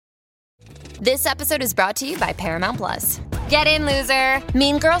This episode is brought to you by Paramount Plus. Get in, loser!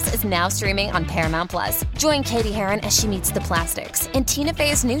 Mean Girls is now streaming on Paramount Plus. Join Katie Heron as she meets the plastics in Tina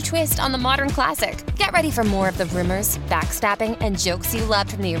Fey's new twist on the modern classic. Get ready for more of the rumors, backstabbing, and jokes you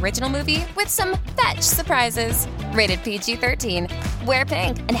loved from the original movie with some fetch surprises. Rated PG-13. Wear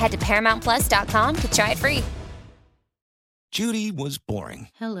pink and head to ParamountPlus.com to try it free. Judy was boring.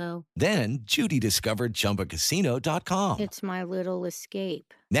 Hello. Then Judy discovered ChumbaCasino.com. It's my little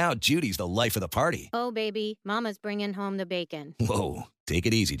escape. Now Judy's the life of the party. Oh, baby, mama's bringing home the bacon. Whoa, take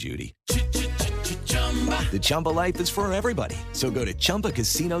it easy, Judy. The Chumba life is for everybody. So go to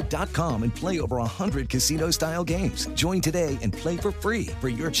ChumbaCasino.com and play over 100 casino-style games. Join today and play for free for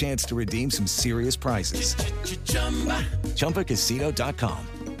your chance to redeem some serious prizes. ChumbaCasino.com.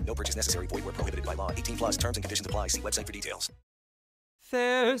 No purchase necessary. Void where prohibited by law. 18 plus terms and conditions apply. See website for details.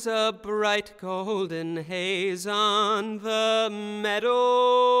 There's a bright golden haze on the meadow.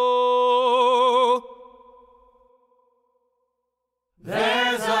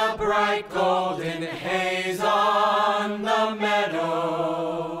 There's a bright golden haze on the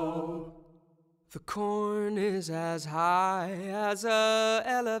meadow. The corn is as high as a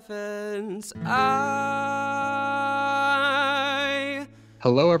elephant's eye.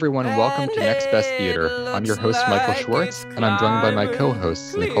 Hello, everyone, and welcome to Next Best Theater. I'm your host, Michael Schwartz, and I'm joined by my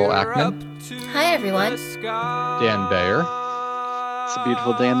co-hosts, Nicole Ackman. Hi, everyone. Dan Bayer. It's a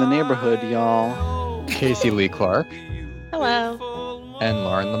beautiful day in the neighborhood, y'all. Casey Lee Clark. Hello. And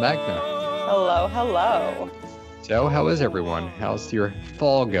Lauren LaMagna. Hello, hello. So, how is everyone? How's your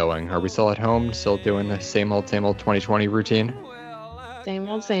fall going? Are we still at home, still doing the same old 2020 routine? Same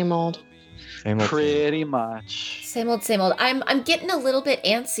old, same old. Pretty much. Same old, same old. I'm getting a little bit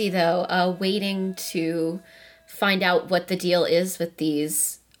antsy, though, waiting to find out what the deal is with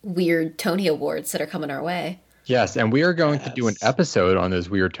these weird Tony Awards that are coming our way. Yes, and we are going to do an episode on those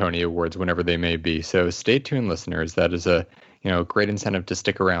weird Tony Awards whenever they may be. So stay tuned, listeners. That is a great incentive to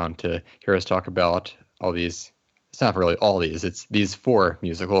stick around to hear us talk about all these. It's not really all these. It's these 4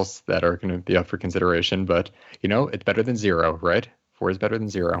 musicals that are going to be up for consideration. But, it's better than 0, right? 4 is better than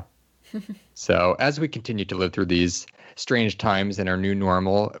 0. So as we continue to live through these strange times in our new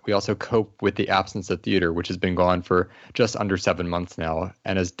normal, we also cope with the absence of theater, which has been gone for just under 7 months now.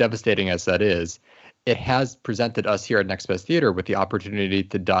 And as devastating as that is, it has presented us here at Next Best Theater with the opportunity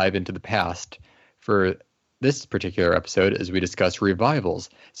to dive into the past for this particular episode as we discuss revivals,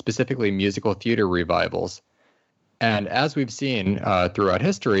 specifically musical theater revivals. And as we've seen throughout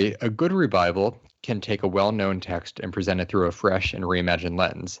history, a good revival can take a well-known text and present it through a fresh and reimagined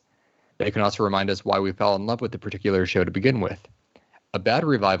lens. They can also remind us why we fell in love with the particular show to begin with. A bad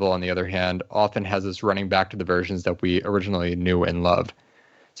revival, on the other hand, often has us running back to the versions that we originally knew and loved.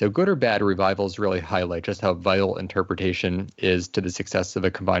 So good or bad revivals really highlight just how vital interpretation is to the success of a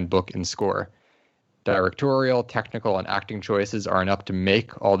combined book and score. Directorial, technical, and acting choices are enough to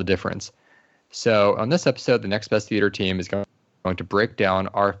make all the difference. So on this episode, the Next Best Theater team is going to break down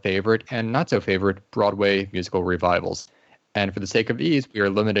our favorite and not so favorite Broadway musical revivals. And for the sake of ease, we are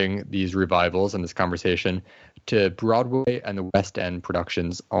limiting these revivals in this conversation to Broadway and the West End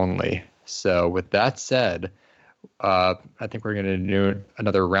productions only. So with that said, I think we're going to do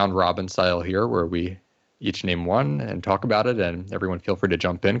another round robin style here where we each name one and talk about it, and everyone feel free to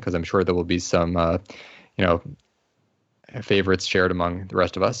jump in because I'm sure there will be some, favorites shared among the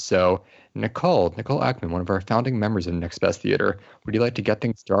rest of us. So Nicole Ackman, one of our founding members of Next Best Theater, would you like to get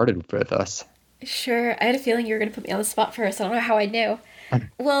things started with us? Sure. I had a feeling you were going to put me on the spot first. I don't know how I knew.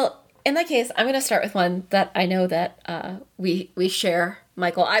 Well, in that case, I'm going to start with one that I know that we share,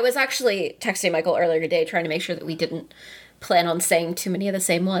 Michael. I was actually texting Michael earlier today trying to make sure that we didn't plan on saying too many of the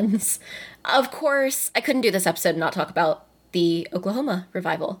same ones. Of course, I couldn't do this episode and not talk about the Oklahoma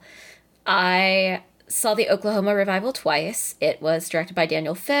revival. I saw the Oklahoma revival twice. It was directed by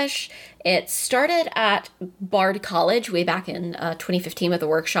Daniel Fish. It started at Bard College way back in 2015 with a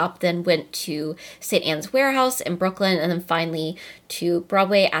workshop, then went to St. Anne's Warehouse in Brooklyn, and then finally to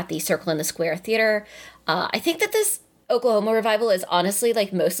Broadway at the Circle in the Square Theater. I think that this Oklahoma revival is honestly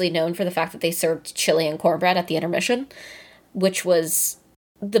mostly known for the fact that they served chili and cornbread at the intermission, which was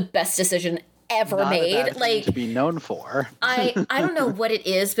the best decision ever Not made. A bad thing to be known for. I don't know what it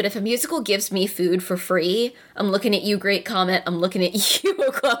is, but if a musical gives me food for free, I'm looking at you, Great Comet, I'm looking at you,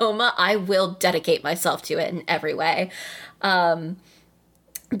 Oklahoma, I will dedicate myself to it in every way.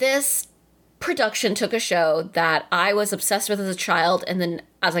 This production took a show that I was obsessed with as a child, and then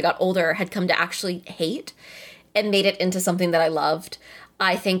as I got older had come to actually hate, and made it into something that I loved.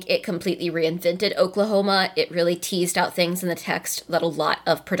 I think it completely reinvented Oklahoma. It really teased out things in the text that a lot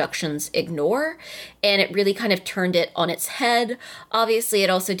of productions ignore, and it really kind of turned it on its head. Obviously, it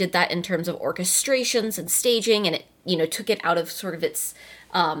also did that in terms of orchestrations and staging, and it, you know, took it out of sort of its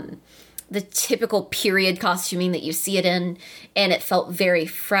the typical period costuming that you see it in, and it felt very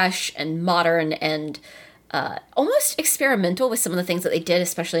fresh and modern and almost experimental with some of the things that they did,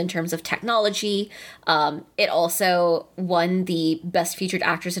 especially in terms of technology. It also won the Best Featured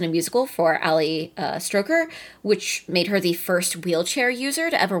Actress in a Musical for Ali Stroker, which made her the first wheelchair user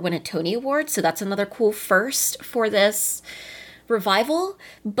to ever win a Tony Award. So that's another cool first for this revival.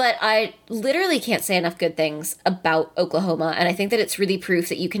 But I literally can't say enough good things about Oklahoma. And I think that it's really proof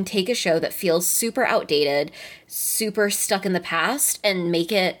that you can take a show that feels super outdated, super stuck in the past, and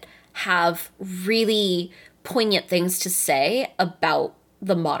make it have really poignant things to say about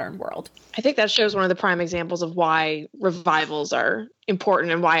the modern world. I think that shows one of the prime examples of why revivals are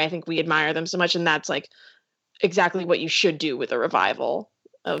important and why I think we admire them so much. And that's like exactly what you should do with a revival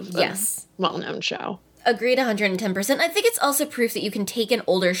of a well-known show. Agreed 110%. I think it's also proof that you can take an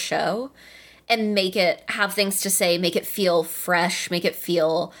older show and make it have things to say, make it feel fresh, make it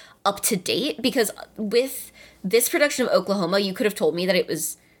feel up to date. Because with this production of Oklahoma, you could have told me that it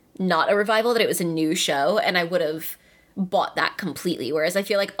was not a revival, that it was a new show, and I would have bought that completely. Whereas I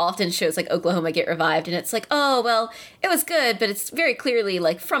feel like often shows like Oklahoma get revived and it's like, oh, well, it was good, but it's very clearly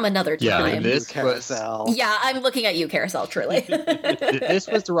like from another time. Yeah, I'm looking at you, Carousel, truly. This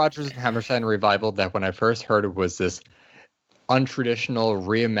was the Rodgers and Hammerstein revival that when I first heard it was this untraditional,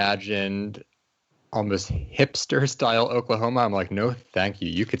 reimagined, almost hipster style Oklahoma. I'm like, no, thank you.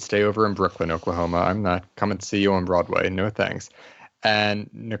 You could stay over in Brooklyn, Oklahoma. I'm not coming to see you on Broadway. No, thanks. And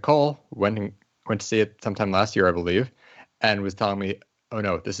Nicole went to see it sometime last year, I believe, and was telling me, oh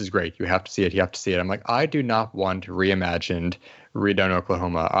no, this is great. You have to see it. You have to see it. I'm like, I do not want reimagined, redone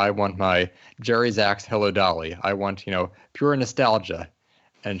Oklahoma. I want my Jerry Zaks Hello Dolly. I want, pure nostalgia.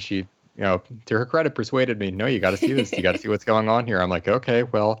 And she, to her credit, persuaded me, no, you got to see this. You got to see what's going on here. I'm like, okay,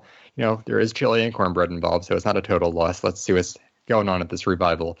 well, there is chili and cornbread involved, so it's not a total loss. Let's see what's going on at this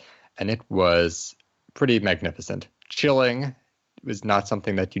revival. And it was pretty magnificent. Chilling. It was not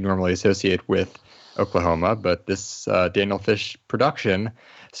something that you normally associate with Oklahoma, but this Daniel Fish production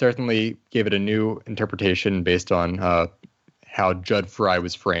certainly gave it a new interpretation based on how Judd Fry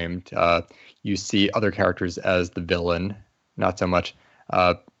was framed. You see other characters as the villain, not so much.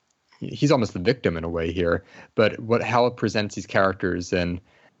 He's almost the victim in a way here, but how it presents these characters, and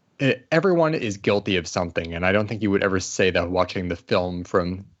everyone is guilty of something, and I don't think you would ever say that watching the film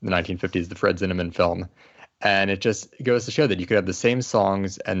from the 1950s, the Fred Zinnemann film. And it just goes to show that you could have the same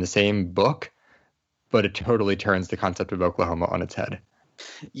songs and the same book, but it totally turns the concept of Oklahoma on its head.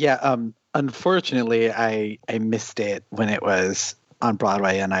 Yeah, unfortunately, I missed it when it was on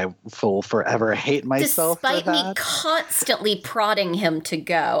Broadway, and I will forever hate myself Despite for that. me constantly prodding him to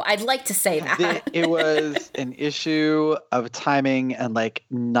go. I'd like to say that. It was an issue of timing and,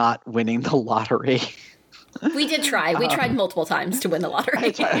 not winning the lottery. We did try. We tried multiple times to win the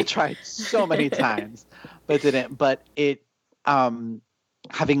lottery. I tried so many times, but didn't. But it,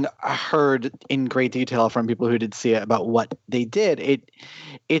 having heard in great detail from people who did see it about what they did,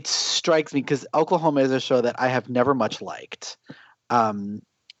 it strikes me because Oklahoma is a show that I have never much liked.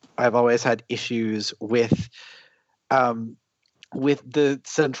 I've always had issues with the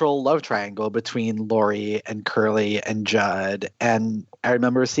central love triangle between Laurie and Curly and Judd. And I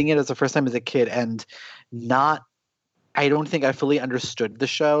remember seeing it as the first time as a kid and I don't think I fully understood the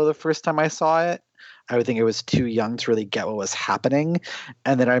show the first time I saw it. I would think I was too young to really get what was happening.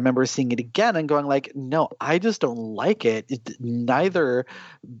 And then I remember seeing it again and going no, I just don't like it. Neither,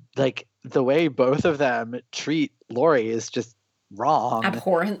 the way both of them treat Laurie is just wrong.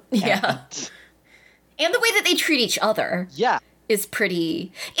 Abhorrent. Yeah. And the way that they treat each other. Yeah. Is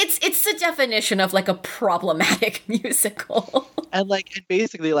pretty. It's the definition of a problematic musical. And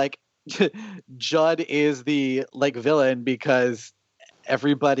basically Judd is the villain because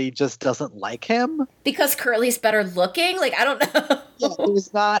everybody just doesn't like him. Because Curly's better looking? I don't know. Yeah, it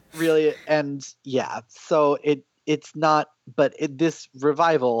was not really, and yeah, so it's not, but this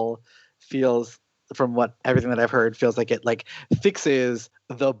revival feels, from everything that I've heard, feels like it fixes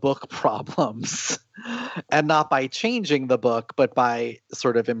the book problems. And not by changing the book, but by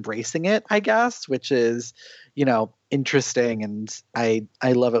sort of embracing it, I guess, which is, interesting. And I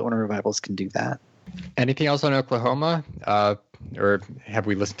love it when revivals can do that. Anything else on Oklahoma? Or have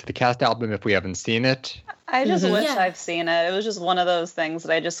we listened to the cast album if we haven't seen it? I just wish I've seen it. It was just one of those things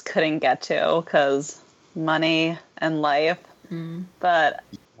that I just couldn't get to because money and life. But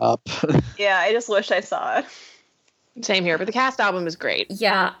up. Yeah, I just wish I saw it. Same here, but the cast album is great.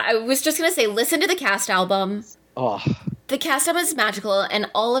 Yeah, I was just gonna say, listen to the cast album. Oh, the cast album is magical,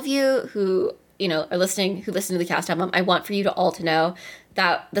 and all of you who are listening, who listen to the cast album, I want for you to all to know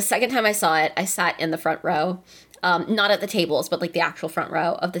that the second time I saw it, I sat in the front row, not at the tables, but like the actual front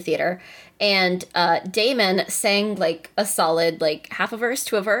row of the theater, and Damon sang like a solid like half a verse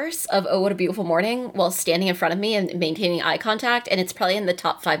to a verse of "Oh What a Beautiful Morning" while standing in front of me and maintaining eye contact, and it's probably in the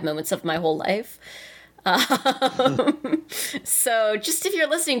top 5 moments of my whole life. So just if you're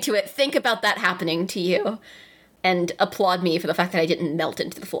listening to it, think about that happening to you and applaud me for the fact that I didn't melt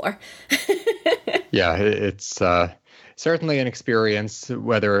into the floor. Yeah, it's certainly an experience,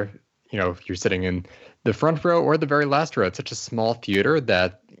 whether you're sitting in the front row or the very last row. It's such a small theater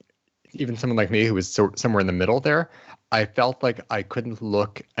that even someone like me who was somewhere in the middle there, I felt like I couldn't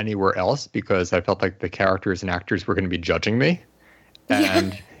look anywhere else because I felt like the characters and actors were going to be judging me.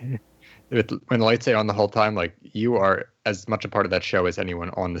 And when the lights stay on the whole time, like, you are as much a part of that show as anyone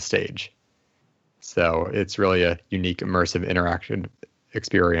on the stage. So it's really a unique, immersive interaction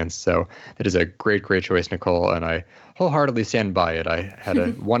experience. So it is a great, great choice, Nicole, and I wholeheartedly stand by it. I had a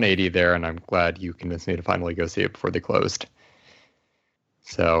 180 there, and I'm glad you convinced me to finally go see it before they closed.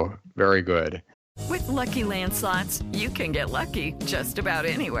 So very good. With Lucky Land Slots, you can get lucky just about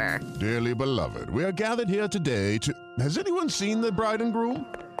anywhere. Dearly beloved, we are gathered here today to... Has anyone seen the bride and groom?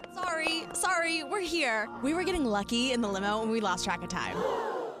 Sorry, we're here. We were getting lucky in the limo and we lost track of time.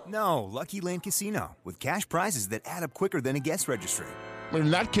 No, Lucky Land Casino, with cash prizes that add up quicker than a guest registry. In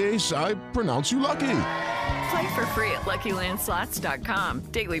that case, I pronounce you lucky. Play for free at LuckyLandSlots.com.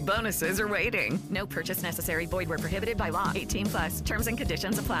 Daily bonuses are waiting. No purchase necessary. Void where prohibited by law. 18+. Terms and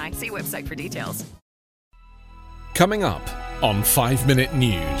conditions apply. See website for details. Coming up on 5 Minute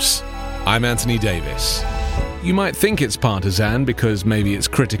News, I'm Anthony Davis. You might think it's partisan because maybe it's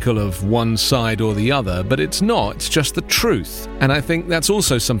critical of one side or the other, but it's not. It's just the truth. And I think that's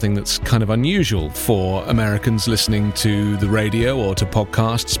also something that's kind of unusual for Americans listening to the radio or to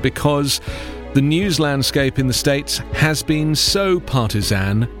podcasts, because the news landscape in the States has been so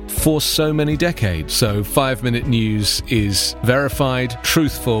partisan for so many decades. So 5 Minute News is verified,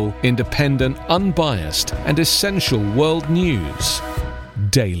 truthful, independent, unbiased, and essential world news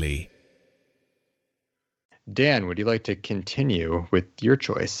daily. Dan, would you like to continue with your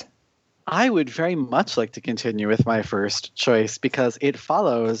choice? I would very much like to continue with my first choice because it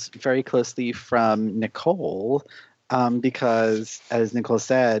follows very closely from Nicole. Because, as Nicole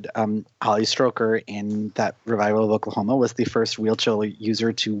said, Ali Stroker in that revival of Oklahoma was the first wheelchair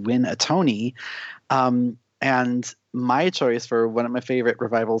user to win a Tony. And my choice for one of my favorite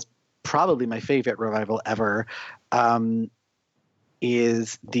revivals, probably my favorite revival ever,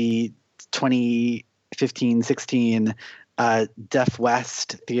 is the 2015-16 Deaf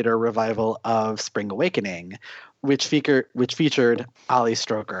West theater revival of Spring Awakening, which featured Ali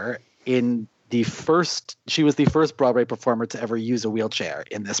Stroker in she was the first Broadway performer to ever use a wheelchair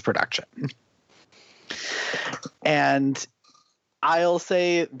in this production. And I'll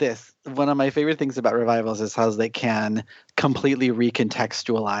say this, one of my favorite things about revivals is how they can completely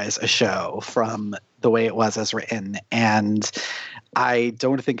recontextualize a show from the way it was as written. And I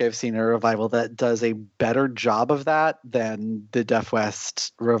don't think I've seen a revival that does a better job of that than the Deaf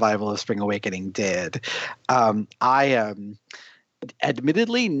West revival of Spring Awakening did. I am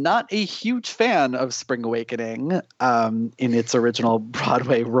admittedly not a huge fan of Spring Awakening in its original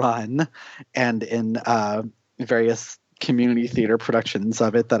Broadway run and in various community theater productions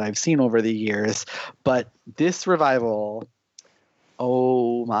of it that I've seen over the years. But this revival,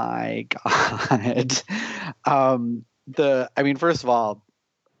 oh my God. First of all,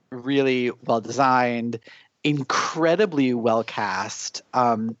 really well designed, incredibly well cast,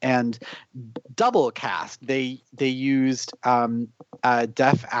 and double cast. They used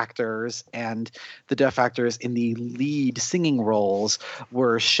deaf actors, and the deaf actors in the lead singing roles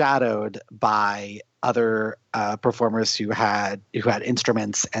were shadowed by other performers who had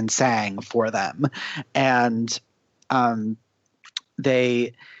instruments and sang for them, and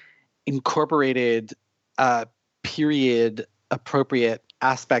they incorporated period appropriate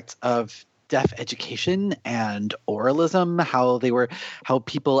aspects of deaf education and oralism, how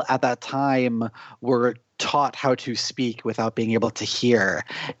people at that time were taught how to speak without being able to hear.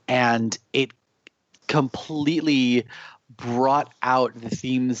 And it completely brought out the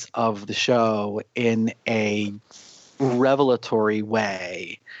themes of the show in a revelatory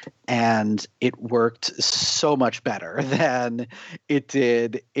way. And it worked so much better than it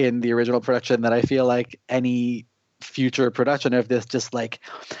did in the original production that I feel like any future production of this just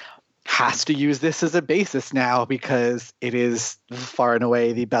has to use this as a basis now because it is far and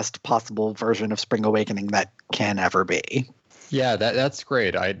away the best possible version of Spring Awakening that can ever be. Yeah, that's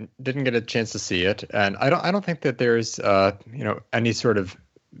great. I didn't get a chance to see it, and I don't think that there's any sort of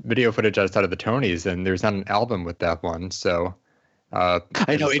video footage outside of the Tonys, and there's not an album with that one. So I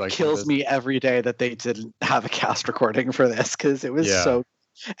know it kills me every day that they didn't have a cast recording for this because it was so.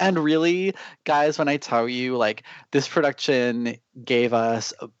 And really, guys, when I tell you, like, this production gave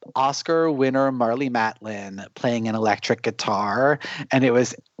us Oscar winner Marlee Matlin playing an electric guitar, and it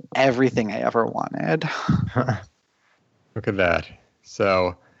was everything I ever wanted. Look at that.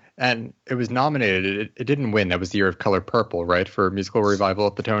 So, and it was nominated. It didn't win. That was the year of Color Purple, right, for musical revival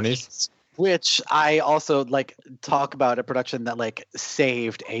at the Tonys? Which I also talk about a production that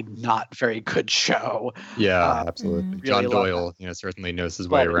saved a not very good show. Yeah, absolutely. Really John Doyle, certainly knows his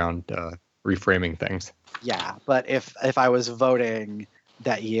way around reframing things. Yeah, but if I was voting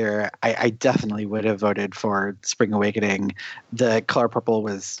that year, I definitely would have voted for Spring Awakening. The Color Purple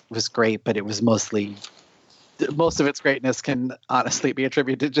was great, but it was most of its greatness can honestly be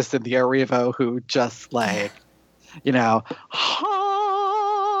attributed just in the Arrivo, who just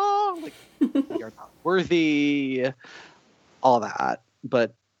you're not worthy, all that.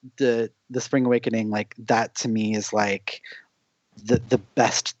 But the Spring Awakening, that to me is the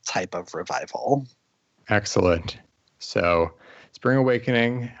best type of revival. Excellent. So Spring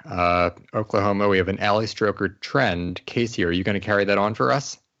Awakening, Oklahoma, we have an Ally Stroker trend. Casey, are you going to carry that on for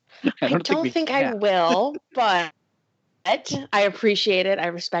us? I don't think I will, but I appreciate it. I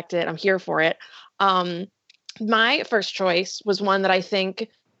respect it. I'm here for it. My first choice was one that I think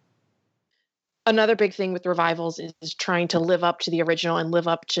another big thing with revivals is trying to live up to the original and live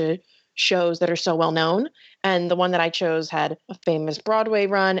up to shows that are so well known. And the one that I chose had a famous Broadway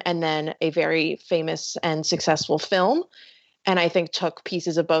run and then a very famous and successful film. And I think took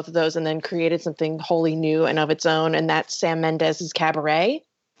pieces of both of those and then created something wholly new and of its own. And that's Sam Mendes' Cabaret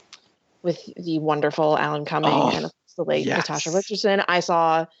with the wonderful Alan Cumming and the late Natasha Richardson. I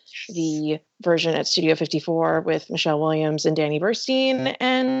saw the version at Studio 54 with Michelle Williams and Danny Burstein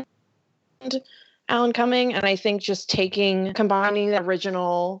and Alan Cumming. And I think just combining the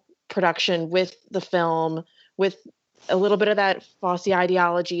original production with the film, with a little bit of that Fosse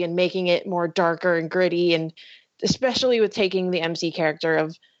ideology and making it more darker and gritty, and especially with taking the MC character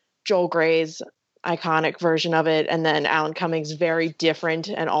of Joel Grey's iconic version of it and then Alan Cumming's very different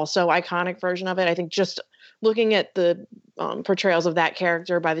and also iconic version of it. I think just looking at the portrayals of that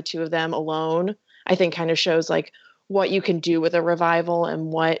character by the two of them alone, I think kind of shows what you can do with a revival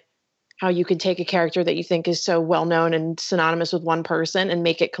and how you can take a character that you think is so well known and synonymous with one person and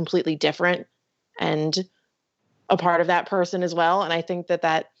make it completely different and a part of that person as well. And I think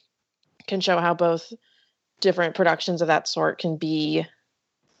that can show how both different productions of that sort can be,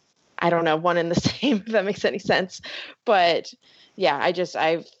 I don't know, one and the same, if that makes any sense. But yeah,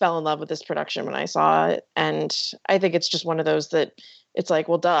 I fell in love with this production when I saw it. And I think it's just one of those that it's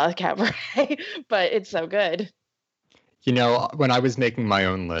well, duh, Cabaret, but it's so good. When I was making my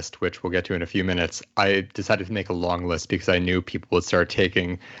own list, which we'll get to in a few minutes, I decided to make a long list because I knew people would start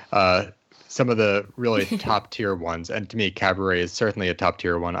taking some of the really top tier ones. And to me, Cabaret is certainly a top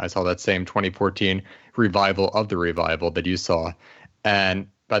tier one. I saw that same 2014 revival of the revival that you saw. And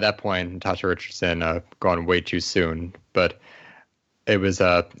by that point, Natasha Richardson gone way too soon. But it was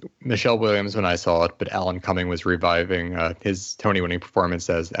Michelle Williams when I saw it, but Alan Cumming was reviving his Tony-winning performance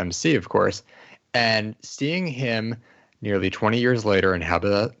as MC, of course. And seeing him nearly 20 years later and have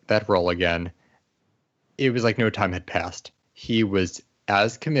that role again, it was like no time had passed. He was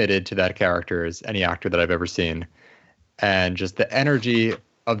as committed to that character as any actor that I've ever seen. And just the energy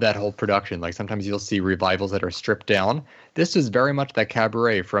of that whole production. Sometimes you'll see revivals that are stripped down. This was very much that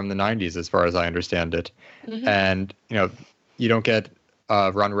Cabaret from the 90s, as far as I understand it. Mm-hmm. And, you don't get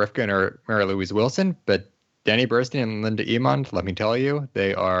Ron Rifkin or Mary Louise Wilson, but Danny Burstein and Linda Emond, let me tell you,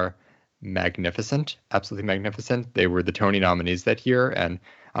 they are magnificent, absolutely magnificent. They were the Tony nominees that year, and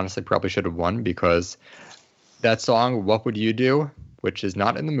honestly probably should have won because that song, What Would You Do?, which is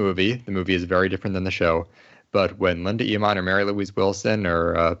not in the movie is very different than the show, but when Linda Emond or Mary Louise Wilson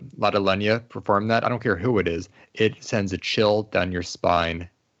or Lotte Lenya perform that, I don't care who it is, it sends a chill down your spine.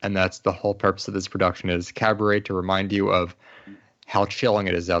 And that's the whole purpose of this production, is Cabaret to remind you of how chilling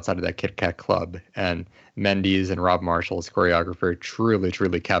it is outside of that Kit Kat club. And Mendes and Rob Marshall's choreographer truly,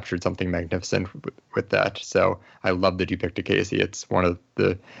 truly captured something magnificent with that. So I love that you picked it, Casey. It's one of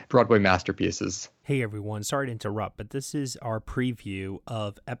the Broadway masterpieces. Hey everyone, sorry to interrupt, but this is our preview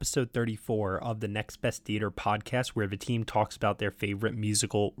of episode 34 of the Next Best Theater podcast, where the team talks about their favorite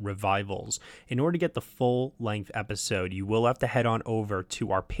musical revivals. In order to get the full-length episode, you will have to head on over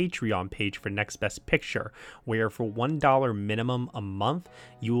to our Patreon page for Next Best Picture, where for $1 minimum a month,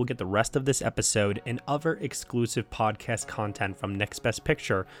 you will get the rest of this episode and other exclusive podcast content from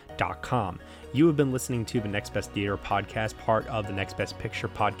nextbestpicture.com. You have been listening to the Next Best Theater podcast, part of the Next Best Picture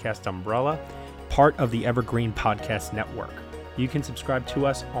podcast umbrella, part of the Evergreen Podcast Network. You can subscribe to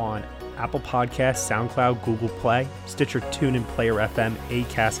us on Apple Podcasts, SoundCloud, Google Play, Stitcher, TuneIn, Player FM,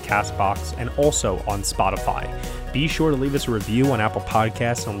 Acast, CastBox, and also on Spotify. Be sure to leave us a review on Apple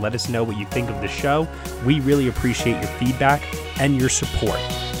Podcasts and let us know what you think of the show. We really appreciate your feedback and your support.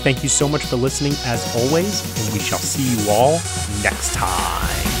 Thank you so much for listening as always, and we shall see you all next time.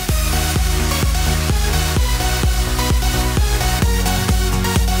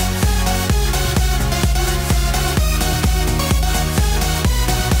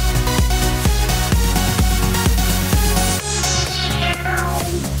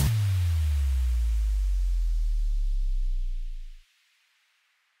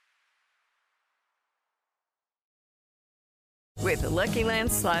 With the Lucky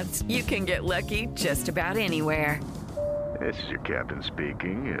Land Slots, you can get lucky just about anywhere. This is your captain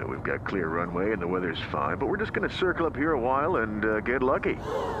speaking. We've got clear runway and the weather's fine, but we're just going to circle up here a while and get lucky.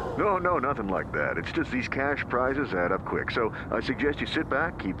 No, nothing like that. It's just these cash prizes add up quick. So I suggest you sit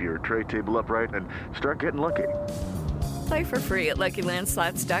back, keep your tray table upright, and start getting lucky. Play for free at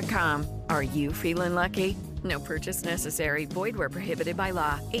LuckyLandSlots.com. Are you feeling lucky? No purchase necessary. Void where prohibited by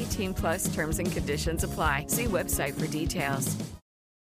law. 18+ terms and conditions apply. See website for details.